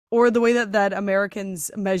Or the way that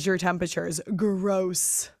Americans measure temperatures.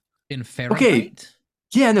 Gross. In Okay, Fahrenheit?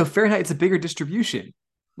 yeah, no, Fahrenheit's a bigger distribution.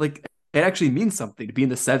 Like it actually means something to be in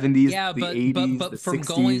the 70s, Yeah, the but 80s, the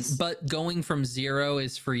 60s. going from 0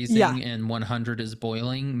 is Yeah. freezing and 100 is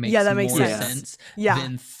boiling Yeah, makes that makes more Yeah. sense. sense Yeah.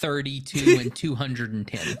 than 32 and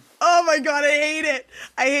 210. Oh my god, I hate it.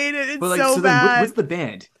 I hate it. But It's like, so so then what's bad. the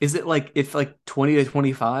band? Is it like if like 20 to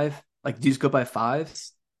 25? Like, do you just go by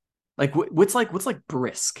fives? Like, what's like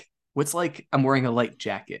brisk? What's like I'm wearing a light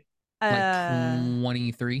jacket? Like Uh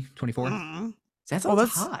 23, 24. mm. That Well,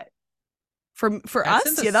 sounds that's hot. for That's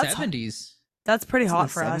in us. the Yeah, '70s, that's pretty It's in the hot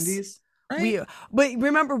for us. 70s. right? We but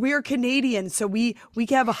remember we are Canadian, so we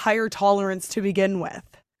have a higher tolerance to begin with.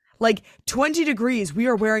 Like 20 degrees, we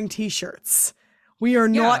are wearing t-shirts. We are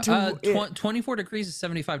Yeah, not to 24 degrees is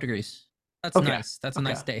 75 degrees. That's Okay. nice. That's a Okay.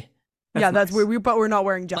 nice day. That's yeah, that's nice. where we but we're not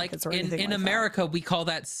wearing Like jackets or anything in like America, we call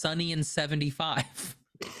that sunny and 75.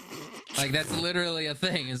 Like that's literally a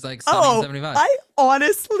thing. It's like that. sunny and Oh, 75. I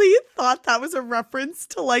honestly thought that was a reference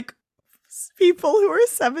to like people who are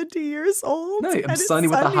 70 years old No, I'm and it's sunny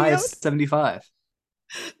with a sunny high of out. 75.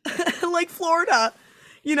 Like Florida,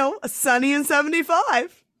 a sunny and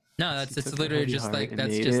 75. No, that's She it's took a literally heavy just heart like and that's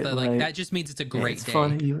made just it the, like light. that just means it's a great It's day.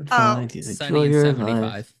 funny you and Oh. find you Sunny enjoy and your 75.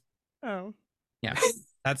 life. Oh. Yeah.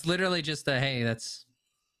 That's literally just a hey, it's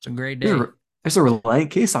a great There's day. there's a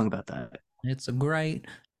Reliant K song about that. It's a great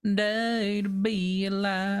day to be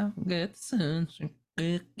alive. Get the sunshine.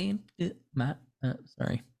 Get my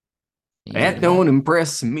sorry. That don't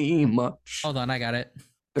impress me much. Hold on, I got it.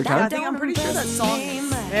 Third Yeah, I time? think I'm pretty sure that song is.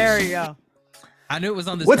 There you go. I knew it was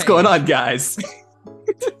on this What's page. going on, guys?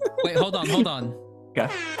 Wait, hold on. Okay.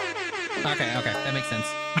 Okay, that makes sense.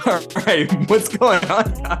 All right, what's going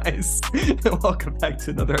on, guys? Welcome back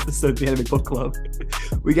to another episode of the Anime Book Club.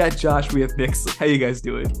 We got Josh, we have Nix. How you guys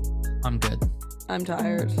doing? I'm good. I'm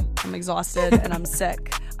tired. I'm exhausted and I'm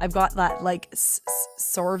sick. I've got that like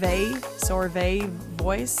sorbet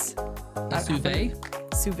voice. Souffle?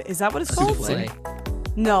 Is that what it's called?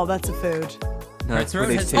 Souffle. No, that's a food. No, Her that's throat what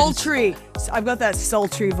they has say. Sultry. I've got that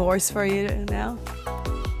sultry voice for you now.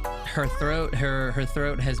 Her throat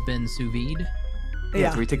has been sous vide. Yeah,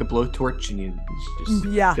 Yeah. so we take a blowtorch and you just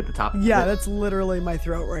Yeah. get the top of Yeah, it. that's literally my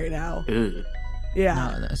throat right now. Ugh. Yeah.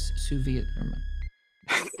 No, that's sous vide. Never mind.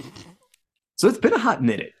 So it's been a hot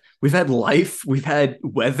minute. We've had life, we've had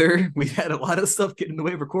weather, we've had a lot of stuff get in the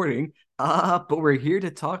way of recording. But we're here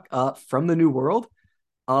to talk from the new world.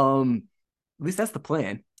 At least that's the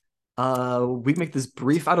plan. We make this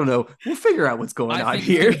brief. I don't know. We'll figure out what's going I on think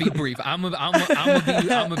here. it's gonna be brief. I'm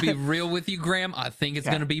gonna be real with you, Graham. I think it's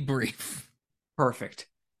Okay. gonna be brief. Perfect.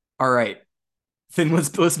 All right. Then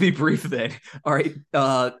let's be brief then. All right.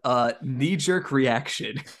 Knee-jerk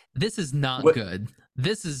reaction. This is not What- good.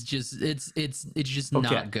 This is just it's just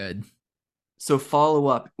Okay. not good. So follow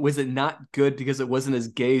up. Was it not good because it wasn't as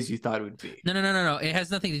gay as you thought it would be? No. It has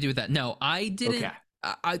nothing to do with that. No, I didn't.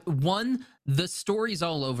 Okay. The story's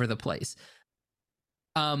all over the place.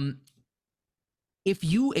 If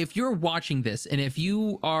you're watching this and if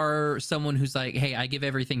you are someone who's like, hey, I give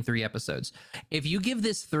everything 3 episodes. If you give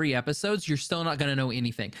this 3 episodes, you're still not gonna know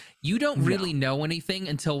anything. You don't really know anything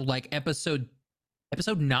until like episode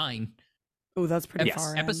 9. Oh, that's pretty Yes.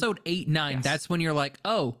 far. in. Episode 8, 9. Yes. That's when you're like,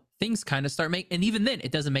 oh, things kind of start making, and even then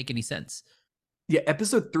it doesn't make any sense. Yeah,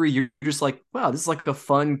 episode 3, you're just like, wow, this is like a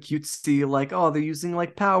fun, cutesy, like, oh, they're using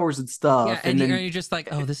like powers and stuff. Yeah, and, then you're just like,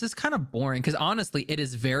 oh, this is kind of boring. Because honestly, it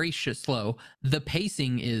is very slow. The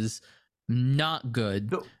pacing is not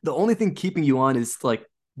good. the only thing keeping you on is like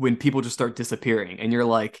when people just start disappearing, and you're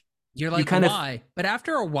like, You're like, kind of- why? But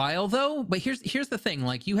after a while, though, but here's the thing: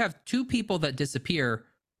 like, you have 2 people that disappear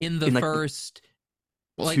in the In, like, first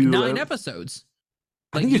like 2, 9 episodes.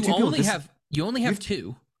 I Like, think you have 2 people only have you've-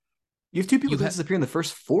 2. You have 2 people you that have- disappear in the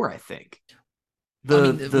first 4, I think.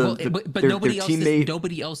 But Their nobody else. teammate.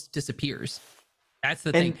 Nobody else disappears. That's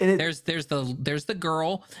the And- thing. and there's the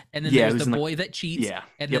girl, and then Yeah, there's who's the in the- boy that cheats, Yeah.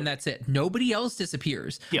 and Yep. then that's it. Nobody else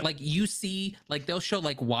disappears. Yep. Like, you see, like, they'll show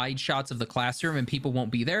like wide shots of the classroom, and people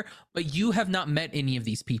won't be there, but you have not met any of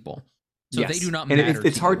these people, so they Yes. do not And matter.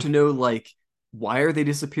 it's to hard you. to know, like, why are they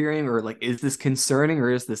disappearing, or like, is this concerning or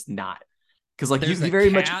is this not? Because like There's you a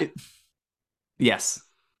very cat. much. Yes.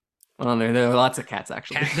 Well, there are lots of cats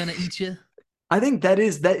actually. Cat gonna eat you. I think that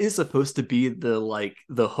is supposed to be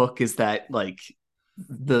the hook, is that like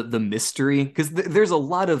the mystery, because there's a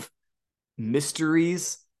lot of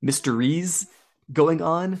mysteries going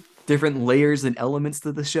on, different layers and elements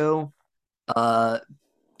to the show.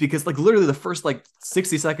 Because like literally the first like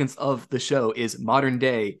 60 seconds of the show is modern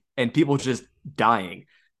day and people just dying.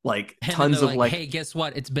 like And then tons they're of like, like hey, guess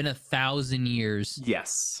what? It's been 1,000 years.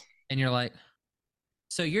 yes. And you're like,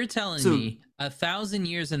 so you're telling So me 1,000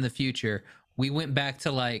 years in the future, we went back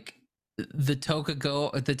to like the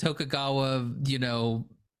Tokugawa,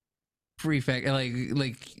 prefect, like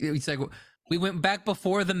it's like we went back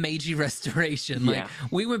before the Meiji Restoration. Like yeah.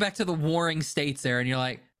 we went back to the warring states there, and you're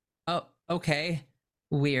like, oh, okay,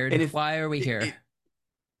 weird. And if Why are we it, here?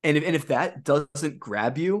 and if that doesn't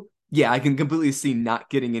grab you, yeah, I can completely see not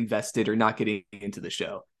getting invested or not getting into the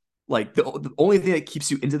show. Like the only thing that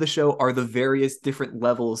keeps you into the show are the various different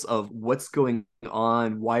levels of what's going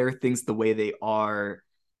on, why are things the way they are.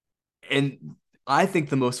 And I think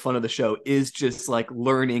the most fun of the show is just like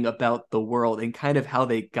learning about the world and kind of how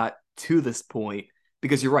they got to this point.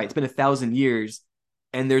 Because you're right, it's been 1,000 years,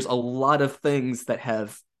 and there's a lot of things that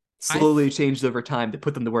have I slowly changed over time to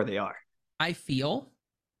put them to where they are. I feel,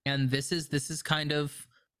 and this is kind of,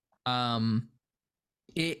 um,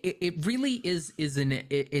 it really is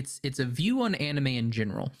it's a view on anime in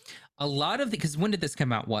general. A lot of because when did this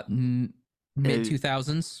come out? What, mid Uh,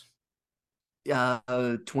 2000s?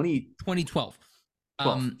 2012,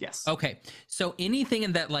 2012. yes. Okay, so anything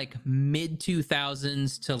in that like mid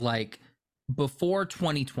 2000s to like before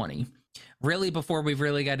 2020, really before we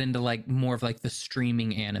really got into like more of like the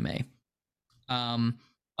streaming anime. um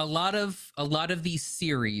a lot of these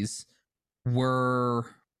series were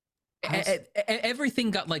everything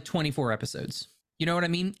got like 24 episodes. You know what I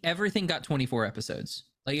mean? Everything got 24 episodes.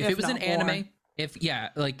 Like if If it was an not more. anime, if yeah,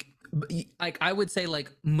 like I would say like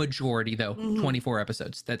majority though, 24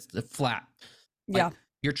 episodes. That's the flat. Like Yeah.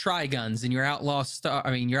 your Triguns and your your Outlaw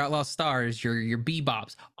Stars, your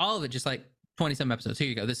Bebops, all of it just like 20 some episodes. Here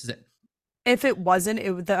you go. This is it. If it wasn't,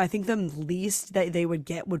 I think the least that they would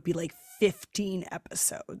get would be like 15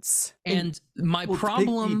 episodes. And my well,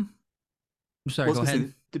 problem. Sorry, go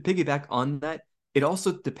ahead. To piggyback on that, it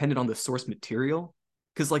also depended on the source material.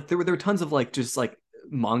 Because like there were tons of like just like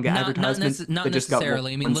manga advertisements not that just got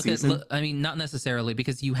necessarily. I mean, one look season. at. I mean, not necessarily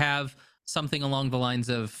because you have something along the lines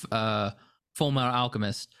of Full Metal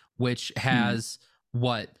Alchemist, which has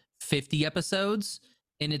what 50 episodes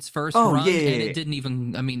in its first Oh, run, yeah, yeah, and yeah. it didn't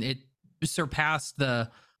even. I mean, it surpassed the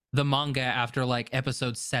manga after like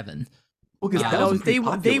episode 7. Well, because Yeah, that no, was pretty they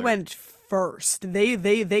popular. went first.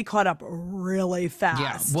 They caught up really fast.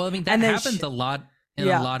 Yeah, well, I mean that And then happens a lot in a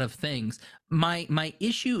yeah. lot of things. My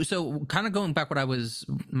issue, so kind of going back what I was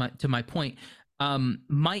to my point,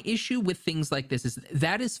 my issue with things like this is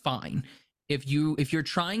that is fine if you're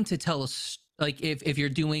trying to tell us like if you're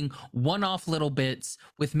doing one-off little bits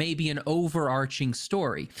with maybe an overarching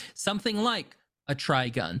story, something like a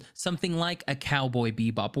Trigun, something like a Cowboy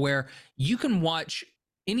Bebop, where you can watch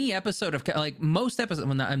any episode of like most episodes.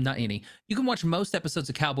 Well, not any. You can watch most episodes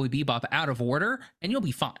of Cowboy Bebop out of order, and you'll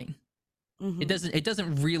be fine. Mhm. It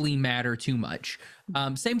doesn't really matter too much.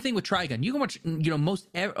 Same thing with Trigun. You can watch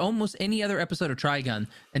almost any other episode of Trigun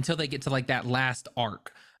until they get to like that last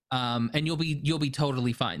arc, and you'll be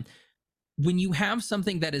totally fine. When you have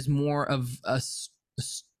something that is more of a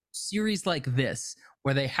series like this,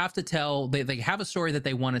 where they have to tell, they have a story that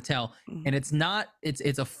they want to tell, and it's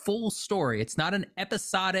a full story. It's not an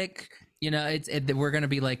episodic. We're gonna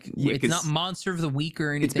be like, Yeah, it's not 'cause Monster of the Week or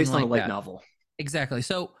anything it's based on like a light that. novel. Exactly.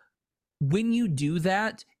 So when you do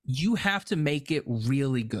that, you have to make it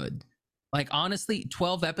really good. Like honestly,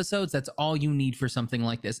 12 episodes, that's all you need for something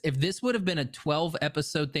like this. If this would have been a 12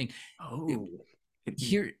 episode thing, Oh,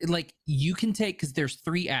 here like you can take, because there's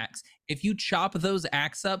 3 acts. If you chop those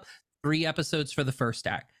acts up, 3 episodes for the first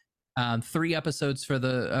act, 3 episodes for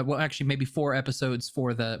the well, actually maybe 4 episodes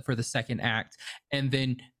for the second act, and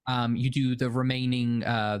then you do the remaining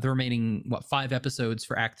 5 episodes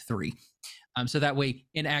for act 3. So that way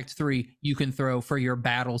in act 3, you can throw for your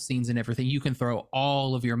battle scenes and everything, you can throw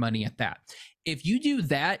all of your money at that. If you do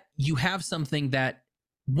that, you have something that,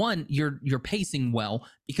 one, you're pacing well,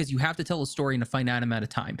 because you have to tell a story in a finite amount of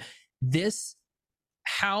time. I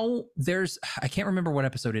can't remember what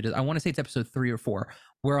episode it is. I want to say it's episode 3 or 4.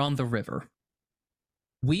 We're on the river.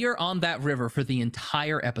 We are on that river for the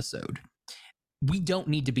entire episode. We don't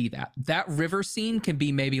need to be that. That river scene can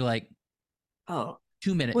be maybe like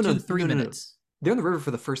 2 minutes, well, no, 3 no. minutes. They're on the river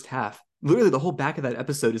for the first half. Literally, the whole back of that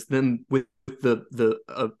episode is them with the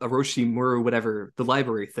Orochi Muru, whatever, the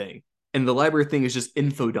library thing, and the library thing is just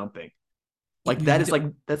info dumping. Like that's like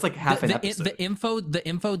half an episode. The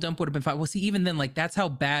info dump would have been fine. Well, see, even then, like that's how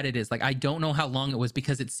bad it is. Like I don't know how long it was,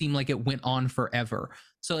 because it seemed like it went on forever.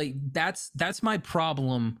 So like that's my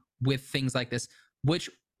problem with things like this. Which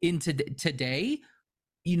today,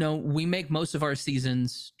 we make most of our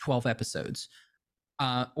seasons 12 episodes.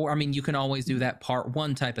 Or I mean, you can always do that part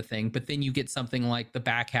one type of thing, but then you get something like the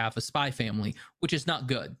back half of Spy Family, which is not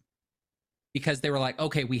good because they were like,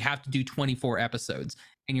 okay, we have to do 24 episodes.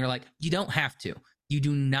 And you're like, you don't have to. You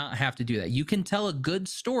do not have to do that. You can tell a good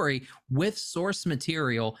story with source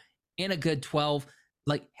material in a good 12.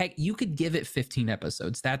 Like, heck, you could give it 15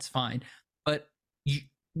 episodes. That's fine. But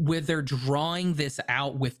where they're drawing this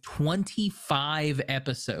out with 25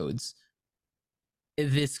 episodes,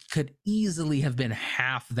 this could easily have been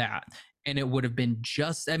half that. And it would have been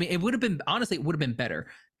just, I mean, it would have been, honestly, it would have been better.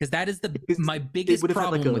 Because that is my biggest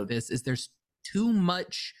problem with this is there's too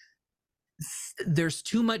much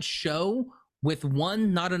show with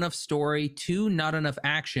one, not enough story, two, not enough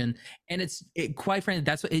action, and quite frankly,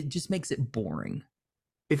 that's what it just makes it boring.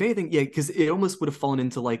 If anything, yeah, because it almost would have fallen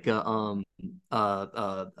into like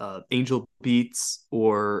Angel Beats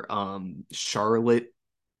or Charlotte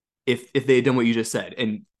if they had done what you just said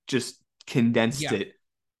and just condensed it,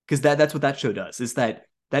 because that's what that show does. Is that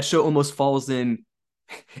show almost falls in.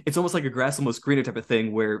 It's almost like a grass almost greener type of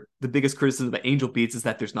thing where the biggest criticism about Angel Beats is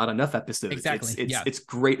that there's not enough episodes. Exactly. It's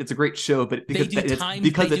great. It's a great show, but because they do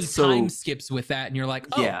time skips with that, and you're like,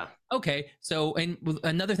 oh, yeah, okay. So, and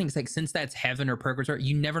another thing is like, since that's heaven or purgatory,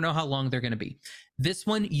 you never know how long they're going to be. This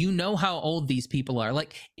one, you know how old these people are.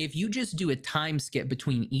 Like, if you just do a time skip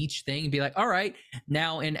between each thing and be like, all right,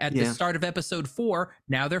 now at the start of episode 4,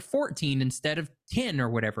 now they're 14 instead of 10 or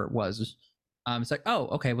whatever it was. It's like, oh,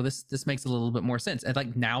 okay, well, this makes a little bit more sense. And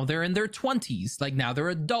like now they're in their 20s, like now they're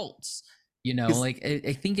adults, you know, like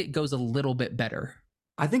I think it goes a little bit better.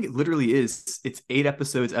 I think it literally is. It's 8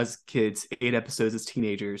 episodes as kids, 8 episodes as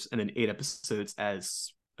teenagers, and then 8 episodes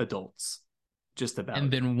as adults. Just about.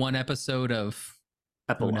 And then 1 episode of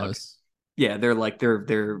epilogue. Who knows? Yeah, they're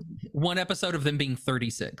 1 episode of them being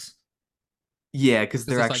 36. Yeah, because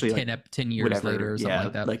they're actually like 10 years later or something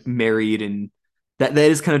like that. Like married, and that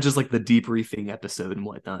is kind of just like the debriefing episode and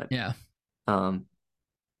whatnot. Yeah.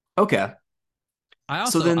 Okay. I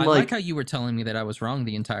like how you were telling me that I was wrong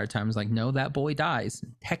the entire time. I was like, no, that boy dies.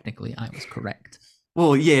 Technically, I was correct.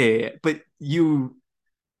 Well, yeah, but you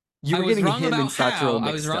were getting him and Satoru mixed up.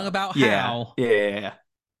 I was wrong about how. Yeah.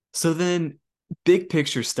 So then, big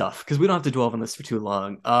picture stuff, because we don't have to dwell on this for too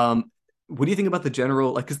long. What do you think about the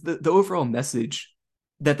general, like, because the overall message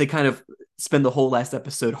that they kind of spend the whole last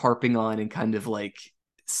episode harping on and kind of like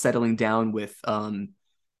settling down with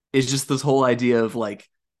is just this whole idea of like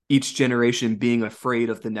each generation being afraid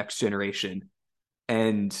of the next generation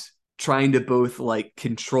and trying to both like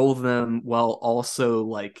control them while also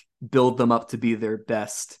like build them up to be their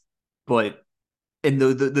best, but and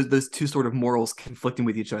those two sort of morals conflicting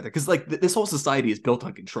with each other, because like this whole society is built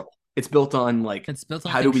on control. It's built on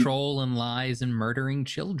control and lies and murdering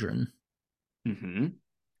children. Mm-hmm.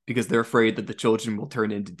 Because they're afraid that the children will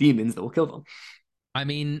turn into demons that will kill them. I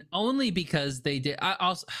mean, only because they did.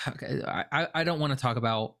 I don't want to talk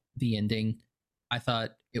about the ending. I thought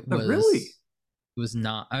it was really. It was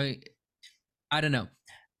not. I don't know.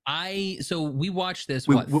 So we watched this.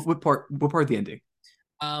 What part of the ending?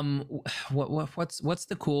 What's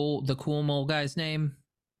the cool mole guy's name?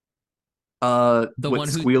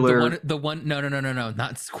 Squealer. The one. No,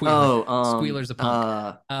 not Squealer. Squealer's a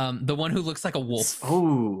punk. The one who looks like a wolf.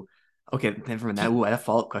 Oh, okay. Then from that, I have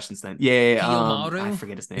follow-up questions. Then, yeah. I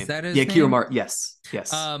forget his name. Is that his name? Kiyomaru. Yes.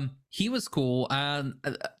 He was cool.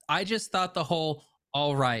 I just thought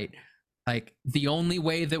all right, like the only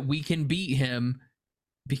way that we can beat him,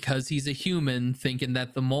 because he's a human, thinking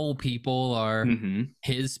that the mole people are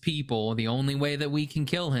his people. The only way that we can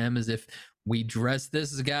kill him is if we dress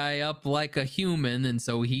this guy up like a human, and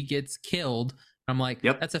so he gets killed. I'm like,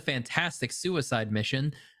 yep, that's a fantastic suicide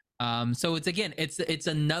mission. So it's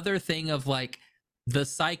another thing of like the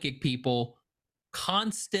psychic people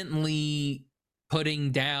constantly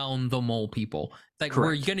putting down the mole people. It's like,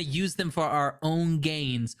 we're going to use them for our own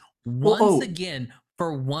gains once again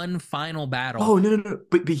for one final battle. Oh, no.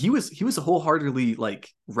 But he was wholeheartedly like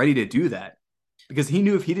ready to do that, because he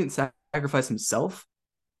knew if he didn't sacrifice himself,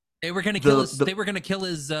 they were going to kill his. They were going to kill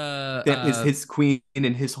his queen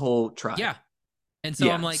and his whole tribe. Yeah, and so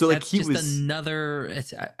I'm like, so that's just another.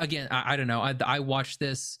 Again, I don't know. I watched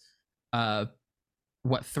this,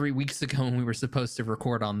 3 weeks ago when we were supposed to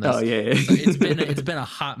record on this. Oh yeah. So it's been a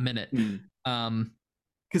hot minute.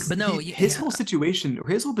 Because his whole situation or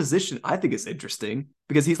his whole position, I think, is interesting,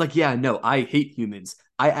 because he's like, yeah, no, I hate humans.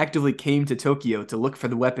 I actively came to Tokyo to look for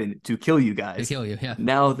the weapon to kill you guys. To kill you, yeah.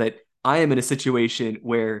 Now that I am in a situation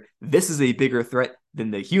where this is a bigger threat than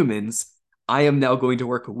the humans, I am now going to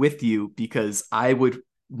work with you, because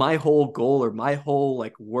my whole goal or my whole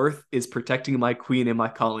like worth is protecting my queen and my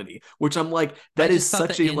colony, which I'm like, that is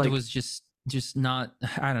such a like was just just not.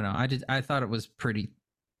 I don't know. I thought it was pretty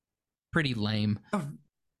lame.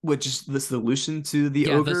 Which is the solution to the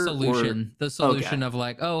Yeah, ogre? the solution Okay. of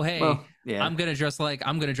like, oh hey, Well, yeah. I'm gonna dress like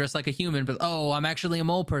a human, but oh, I'm actually a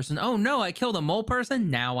mole person. Oh no, I killed a mole person.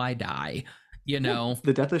 Now I die. You know. It's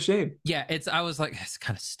the death of shame. Yeah, I was like, it's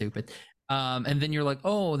kind of stupid. And then you're like,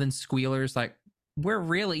 oh, then Squealer's like, we're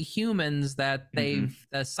really humans that they've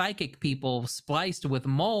psychic people spliced with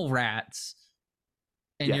mole rats.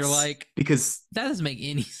 And Yes. you're like, because that doesn't make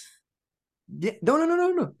any sense. Yeah,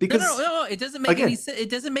 no. Because No, it doesn't make any sense. It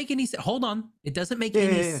doesn't make any sense. Hold on. It doesn't make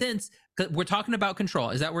any sense. We're talking about control.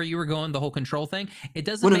 Is that where you were going, the whole control thing? It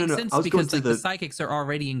doesn't make sense because like the psychics are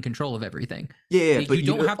already in control of everything. Yeah, like, but you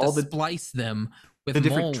don't have to splice them with the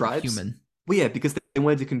different mole tribes. Human. Well, yeah, because they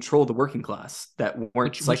wanted to control the working class that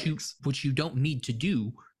weren't psychics. Which you don't need to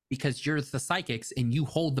do because you're the psychics and you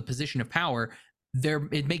hold the position of power.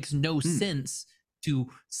 It makes no sense to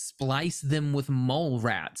splice them with mole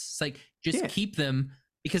rats. It's like, just keep them,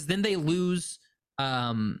 because then they lose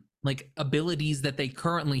like abilities that they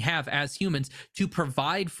currently have as humans to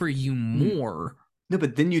provide for you more. No,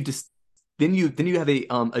 but then you just then you have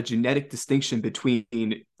a genetic distinction between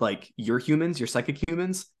like your humans, your psychic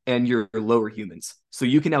humans, and your lower humans. So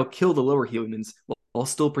you can now kill the lower humans while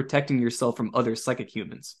still protecting yourself from other psychic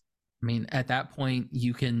humans. I mean, at that point,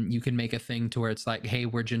 you can make a thing to where it's like, hey,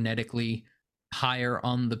 we're genetically higher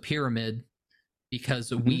on the pyramid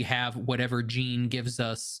because we have whatever gene gives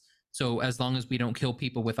us. So as long as we don't kill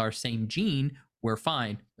people with our same gene, we're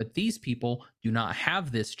fine. But these people do not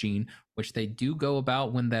have this gene, which they do go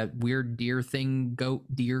about when that weird deer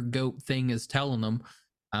goat thing is telling them,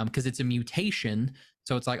 because it's a mutation.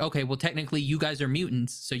 So it's like, okay, well, technically you guys are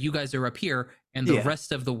mutants, so you guys are up here and the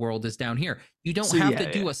rest of the world is down here. You don't have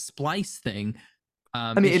to do a splice thing.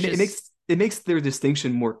 I mean, it makes their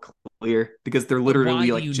distinction more clear because they're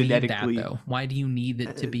literally like genetically. Need that, though? Why do you need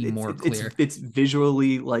it to be more clear? It's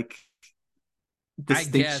visually like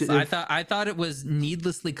distinction. I guess I thought it was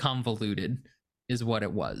needlessly convoluted, is what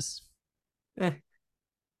it was.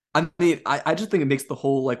 I mean, I just think it makes the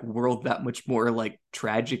whole like world that much more like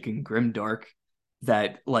tragic and grimdark.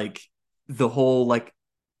 That like the whole like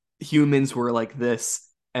humans were like this,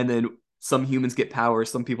 and then some humans get power,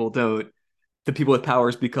 some people don't. The people with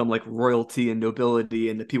powers become like royalty and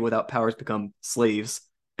nobility, and the people without powers become slaves.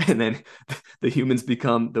 And then the humans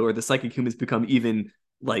the psychic humans become even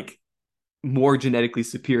like more genetically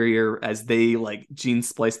superior as they like gene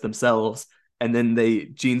splice themselves, and then they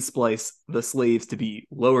gene splice the slaves to be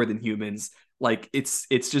lower than humans. Like it's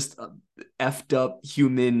just effed up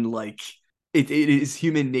human, like it is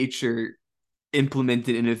human nature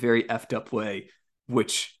implemented in a very effed up way,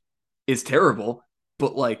 which is terrible,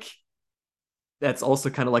 but like that's also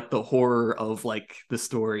kind of like the horror of like the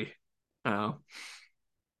story. I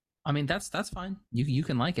mean, that's fine. You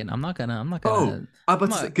can like it. I'm not gonna.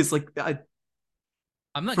 Because like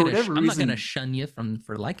I'm not gonna shun you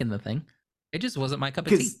for liking the thing. It just wasn't my cup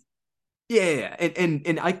of tea. Yeah,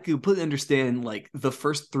 and I completely understand like the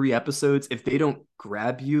first 3 episodes, if they don't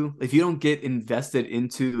grab you, if you don't get invested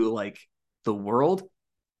into like the world,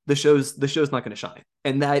 the show's not going to shine.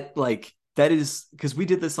 And that is because we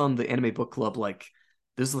did this on the anime book club. Like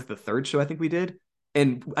this is like the 3rd show I think we did,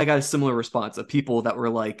 and I got a similar response of people that were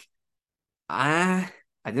like, I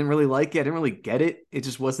didn't really like it. I didn't really get it. It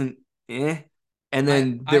just wasn't. And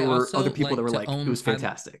then there were other people that were like, it was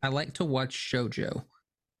fantastic. I like to watch shoujo,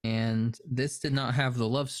 and this did not have the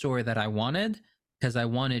love story that I wanted because I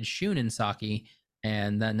wanted Shun and Saki,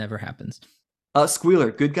 and that never happens.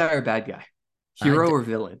 Squealer, good guy or bad guy? Hero or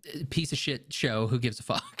villain? Piece of shit show. Who gives a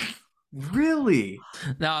fuck? Really?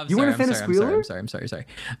 No, you weren't a fan of Squealer? I'm sorry.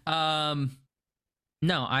 No,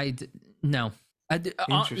 no.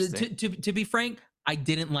 Interesting. To be frank, I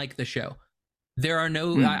didn't like the show. There are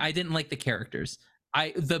no. I didn't like the characters.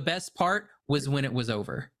 The best part was when it was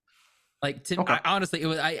over. Like honestly,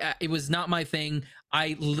 it was not my thing.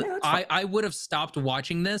 I would have stopped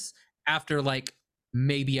watching this after like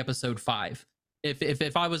maybe episode 5.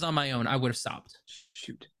 If I was on my own, I would have stopped.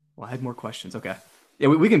 Shoot. Well, I had more questions. Okay. Yeah,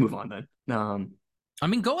 we can move on then. I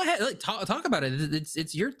mean, go ahead. Like, talk about it.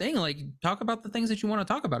 It's your thing. Like, talk about the things that you want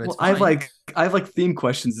to talk about. It's fine. I have like theme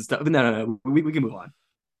questions and stuff. But no. We can move on.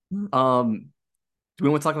 Do we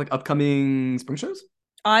want to talk like upcoming spring shows?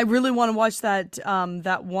 I really want to watch that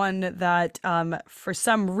that one that for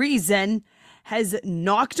some reason has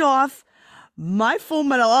knocked off My Full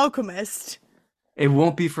Metal Alchemist. It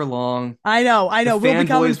won't be for long. I know. The we'll be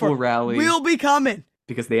coming. Will rally. We'll be coming.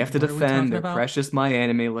 Because they have to defend their precious My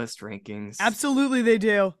Anime List rankings. Absolutely, they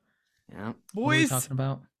do. Yeah. Boys. What are we talking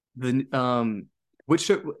about? Which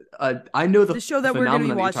show? I know the The show that we're gonna be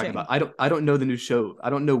phenomenon that you're talking watching. about. I don't know the new show. I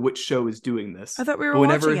don't know which show is doing I this. thought we were But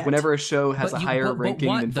watching it. whenever a show has But a you, higher but ranking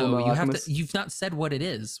what than Full though? Metal Alchemist, You've not said what it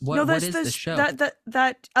is. No, What is the show?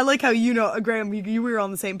 that I like how you know, Graham. You were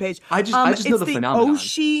on the same page. I just know It's the the phenomenon.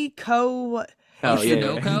 Oshiko. Oh yeah,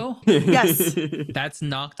 Oshinoko? Yes. That's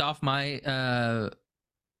knocked off my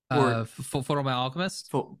Or- Full Metal Alchemist.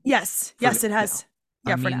 Yes, For- it has.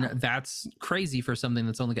 Yeah, I for mean, now. that's crazy for something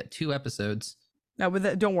that's only got 2 episodes. No,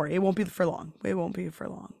 don't worry. It won't be for long. It won't be for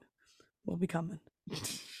long. We'll be coming.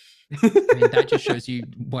 I mean, that just shows you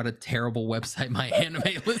what a terrible website my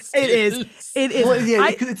anime list It is. It is. Well, yeah,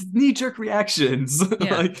 I- because it's knee-jerk reactions.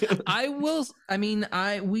 Yeah. Like, I will. I mean,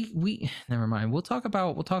 we never mind. We'll talk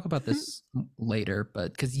about this later,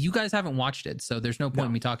 but because you guys haven't watched it, so there's no point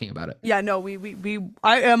in me talking about it. yeah, no,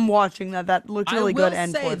 I am watching that. That looks really good.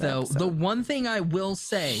 And say, for though, the one thing I will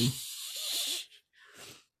say.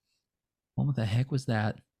 What the heck was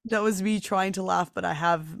that? that was me trying to laugh, but I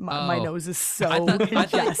have my nose is so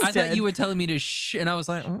congested. I thought you were telling me to shh, and I was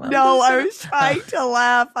like, what No, is I it? was trying to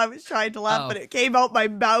laugh. I was trying to laugh, Oh. but it came out my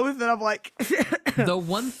mouth, and I'm like, The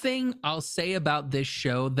one thing I'll say about this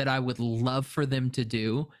show that I would love for them to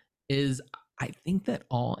do is I think that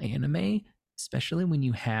all anime, especially when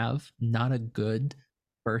you have not a good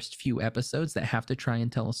first few episodes that have to try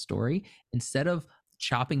and tell a story, instead of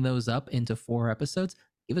chopping those up into 4 episodes,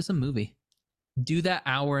 give us a movie. Do that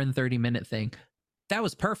hour and 30-minute thing. That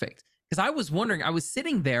was perfect. Because I was wondering, I was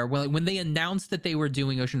sitting there when they announced that they were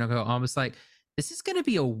doing Oshinoko, I was like, this is going to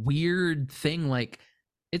be a weird thing. Like,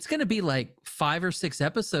 it's going to be like 5 or 6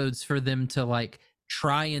 episodes for them to like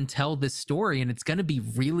try and tell this story. And it's going to be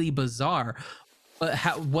really bizarre. But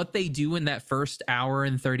what they do in that first hour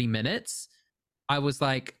and 30 minutes, I was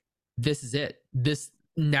like, this is it.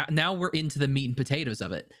 Now we're into the meat and potatoes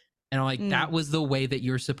of it. And I'm like, that was the way that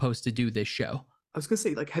you're supposed to do this show. I was gonna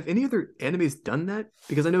say, like, have any other animes done that?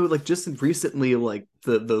 Because I know, like, just recently, like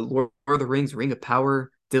the Lord of the Rings Ring of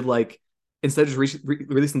Power did, like, instead of just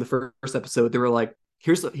releasing the first episode, they were like,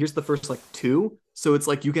 here's the first like 2, so it's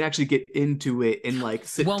like you can actually get into it and like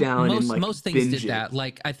sit down and like most things binge did that.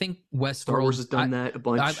 Like, I think Westworld Star Wars has done that a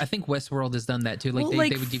bunch. I think Westworld has done that too. Like, Well,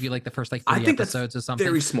 they would give you like the first like 3 I think that's episodes or something.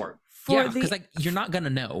 very smart. Yeah, because like you're not gonna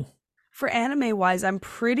know. for anime wise, I'm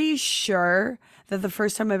pretty sure that the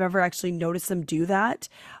first time I've ever actually noticed them do that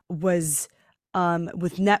was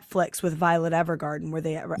with Netflix with Violet Evergarden, where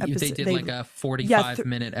they Did like a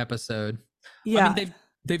 45-minute episode. Yeah, I mean,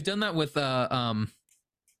 they've done that with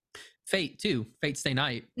Fate too. Fate Stay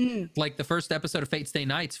Night. Like the first episode of Fate Stay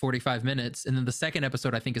Night's 45 minutes, and then the second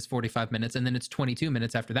episode I think is 45 minutes, and then it's 22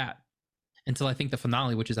 minutes after that until I think the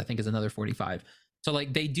finale, which I think is another 45. So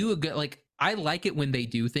like they do a good, like, I like it when they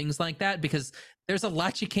do things like that because there's a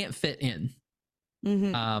lot you can't fit in.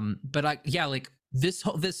 But like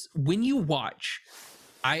this when you watch,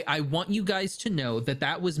 I want you guys to know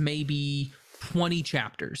that was maybe 20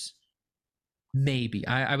 chapters. Maybe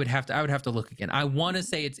I would have to look again. I want to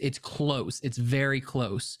say it's close. It's very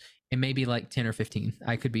close. It may be like 10 or 15.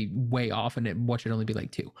 I could be way off, and watch it only be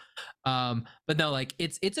like 2. But no, like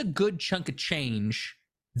it's a good chunk of change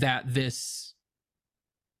that this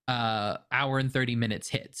hour and 30 minutes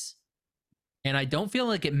hits, and I don't feel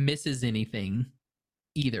like it misses anything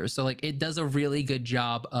either. So like it does a really good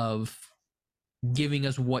job of giving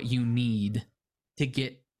us what you need to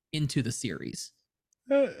get into the series.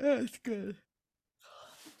 that's good.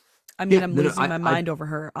 I mean, Yeah, I'm losing my mind over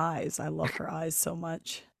her eyes. I love her eyes so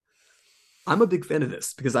much. I'm a big fan of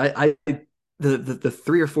this because the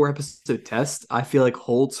 3 or 4 episode test I feel like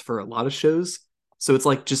holds for a lot of shows. So it's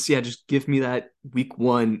like just give me that week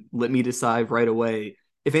 1, let me decide right away.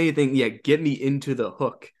 If anything, get me into the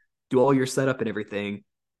hook, do all your setup and everything.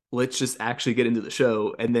 Let's just actually get into the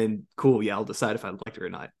show, and then cool, I'll decide if I liked it or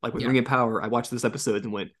not. Like with Ring of Power, I watched this episode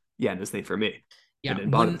and went, this ain't for me. Yeah, and then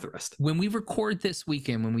bought it with the rest. When we record this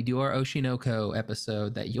weekend, when we do our Oshinoko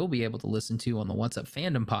episode that you'll be able to listen to on the What's Up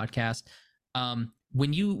Fandom podcast,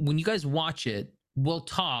 when you guys watch it, we'll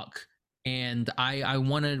talk, and I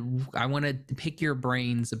want to pick your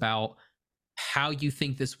brains about how you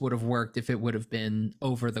think this would have worked if it would have been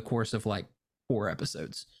over the course of like 4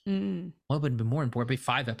 episodes. Well, it would have been more important. It'd be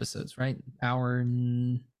 5 episodes, right? Hour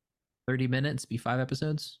and 30 minutes, be 5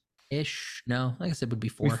 episodes ish. No, like I said, would be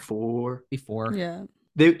 4. Before. Yeah.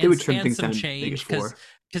 They would trim things down. Change because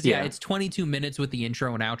it's 22 minutes with the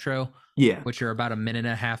intro and outro. Yeah, which are about a minute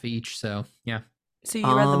and a half each. So yeah. So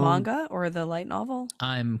you read the manga or the light novel?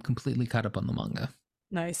 I'm completely caught up on the manga.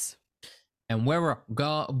 Nice. And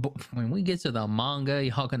when we get to the manga,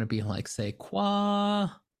 y'all gonna be like, say, qua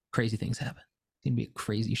crazy things happen. It's gonna be a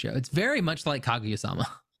crazy show. It's very much like Kaguya-sama.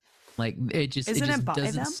 Like it Isn't it just by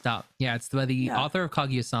doesn't them? stop. Yeah, it's by the Yeah. author of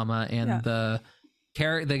Kaguya-sama, and Yeah.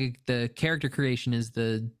 the character creation is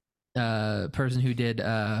the person who did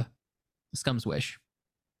Scum's Wish.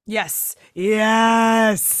 Yes.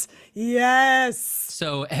 Yes. Yes.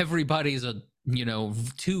 So everybody's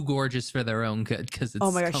too gorgeous for their own good because it's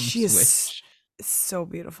Oh my gosh, she Scum's is Wish. so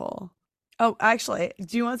beautiful. Oh, actually,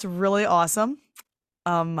 do you know what's really awesome?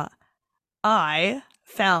 I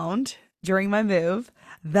found during my move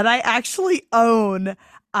that I actually own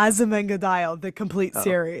Azumanga Daioh, the complete Oh.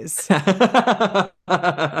 series.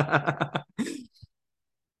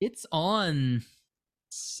 It's on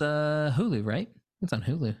Hulu, right? It's on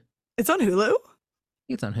Hulu. It's on Hulu.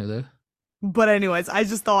 It's on Hulu. But anyways, I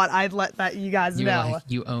just thought I'd let that you guys You know.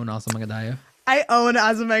 you own Azumanga Daioh. I own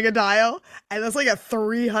Azumanga Daioh, and that's like a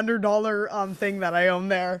 $300 thing that I own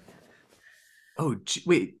there. Oh,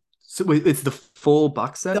 wait. So wait, it's the full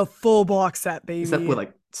box set? The full box set, baby. Is that what,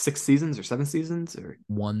 like 6 seasons or 7 seasons or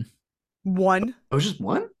One. Oh, it's just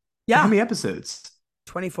one? Yeah. How many episodes?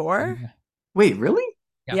 24? Yeah. Wait, really?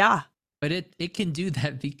 Yeah. But it can do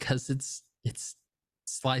that because it's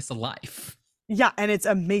slice of life. Yeah, and it's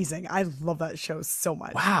amazing. I love that show so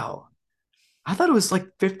much. Wow. I thought it was like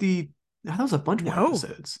 50. I thought it was a bunch more No.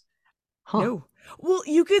 episodes. Huh. No. Well,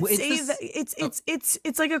 you could Well, say that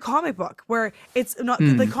it's like a comic book where it's not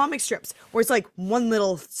the comic strips where it's like one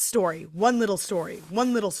little story, one little story,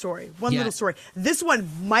 one little story, one little story. This one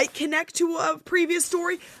might connect to a previous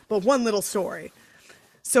story, but one little story.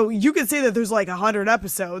 So you could say that there's like 100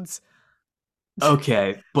 episodes.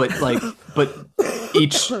 Okay, but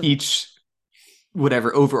each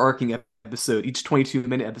whatever overarching episode, each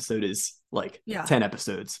 22-minute episode is like 10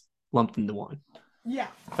 episodes lumped into one. Yeah.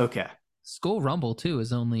 Okay. School Rumble too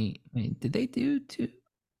is only. Did they do 2?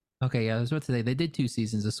 Okay, yeah, I was about to say they did 2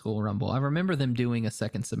 seasons of School Rumble. I remember them doing a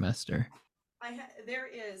second semester. There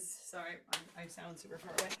is. Sorry, I sound super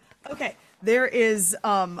far away. Okay, there is.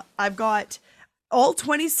 I've got all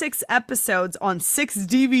 26 episodes on 6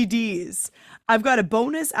 DVDs. I've got a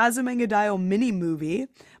bonus Azumanga Daioh mini movie,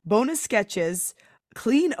 bonus sketches,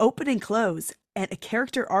 clean open and close, and a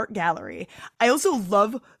character art gallery. I also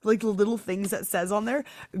love like the little things that says on there.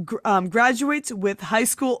 Graduates with high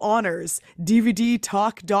school honors,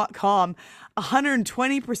 DVDtalk.com,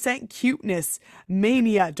 120% cuteness,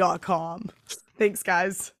 mania.com. Thanks,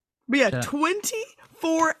 guys. But yeah,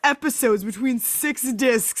 24 episodes between 6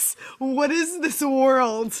 discs. What is this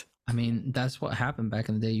world? I mean, that's what happened back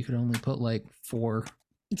in the day. You could only put like 4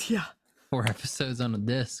 episodes on a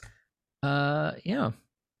disc. Yeah.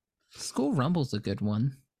 School Rumble's a good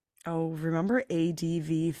one. Oh, remember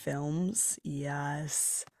ADV Films?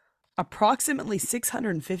 Yes. Approximately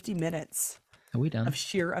 650 minutes. Are we done? Of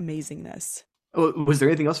sheer amazingness. Oh, was there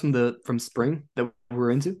anything else from spring that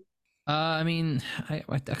we're into? I mean, I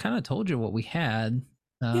kind of told you what we had.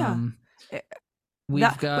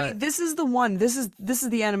 We've got. Wait, this is the one. This is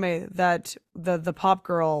the anime that the pop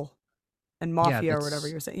girl and mafia or whatever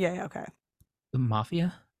you're saying. Yeah, okay. The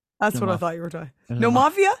mafia? That's what I thought you were talking. There's No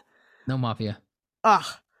mafia? No mafia.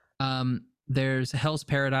 There's Hell's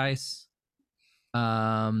Paradise.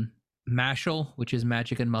 Mashal, which is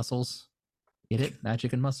Magic and Muscles. Get it?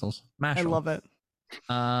 Magic and Muscles. Mashal. I love it.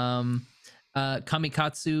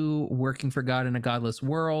 Kamikatsu, Working for God in a Godless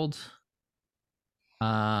World.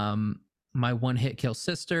 My One Hit Kill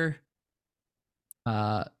Sister.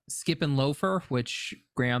 Skip and Loafer, which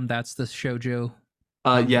Graham, that's the shoujo.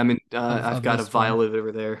 Yeah, I mean, I've got a vial of it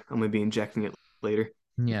over there. I'm gonna be injecting it later.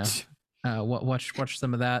 Yeah. Watch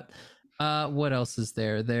some of that. What else is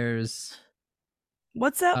there? There's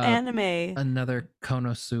what's that anime? Another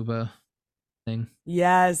Konosuba thing.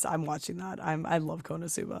 Yes, I'm watching that. I love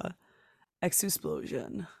Konosuba.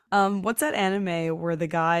 Explosion. What's that anime where the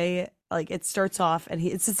guy like it starts off and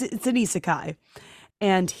it's an isekai,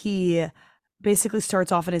 and he basically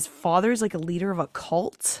starts off and his father's like a leader of a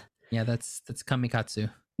cult. Yeah, that's Kamikatsu.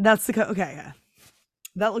 That's the okay. Yeah.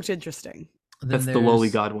 That looks interesting. That's the Lolly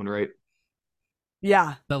God one, right?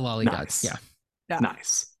 Yeah. The Lolly nice. God. Yeah.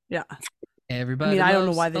 Nice. Yeah. Everybody. I mean, I don't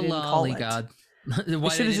know loves why they the didn't call Lolly it. God. They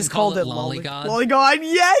should have just called it Lolly God. Lolly God.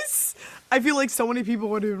 Yes. I feel like so many people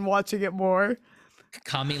would have been watching it more.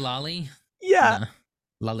 Kami Lolly. Yeah.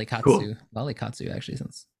 Lollykatsu. Cool. Lollykatsu actually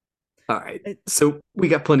sounds. All right. So we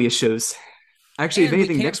got plenty of shows. Actually, if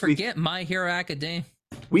anything, next week. Forget My Hero Academia.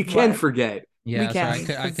 We can forget. Yeah, we can.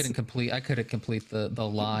 Sorry, I couldn't complete the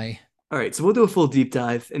lie. All right, so we'll do a full deep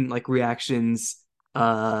dive and like reactions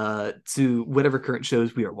to whatever current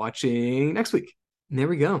shows we are watching next week. And there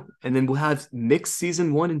we go. And then we'll have Mixed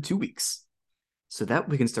season 1 in 2 weeks, so that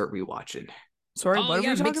we can start rewatching. Sorry, what are we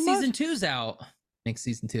talking Mixed about? season 2's out. Mixed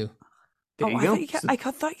season 2. There you I go. thought I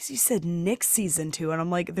thought you said Nick's season 2, and I'm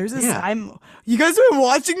like, there's this. Yeah. You guys have been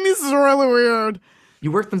watching this? This is really weird.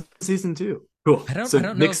 You worked on season 2. Cool. I don't So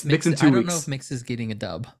know Mix if Mix, in 2 I don't weeks. know if Mix is getting a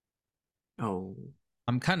dub. Oh.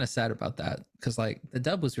 I'm kind of sad about that because like the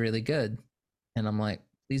dub was really good, and I'm like,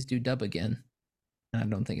 please do dub again. And I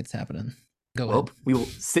don't think it's happening. Go ahead. We will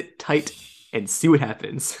sit tight and see what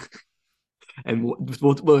happens. And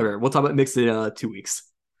we'll talk about Mix in 2 weeks.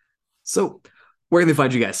 So, where can they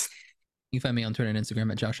find you guys? You can find me on Twitter and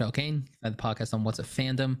Instagram at Josh L. Kane. Find the podcast on What's Up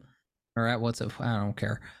Fandom or at What's Up. I don't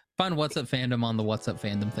care. Find What's Up Fandom on the What's Up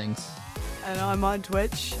Fandom things. I know I'm on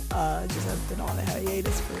Twitch. Just have been on a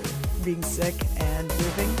hiatus for being sick and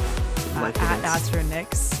moving. At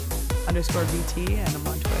AstroNix_VT, and I'm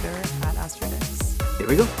on Twitter at AstroNix. There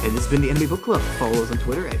we go. And this has been the Anime Book Club. Follow us on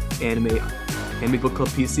Twitter at Anime Book Club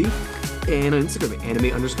PC, and on Instagram at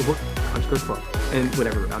Anime_Book_Club. And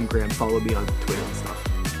whatever, I'm Graham. Follow me on Twitter and stuff.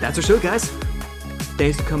 That's our show, guys.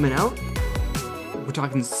 Thanks for coming out. We're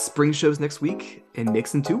talking spring shows next week and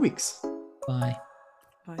Mix in 2 weeks. Bye.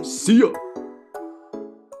 Bye. See ya.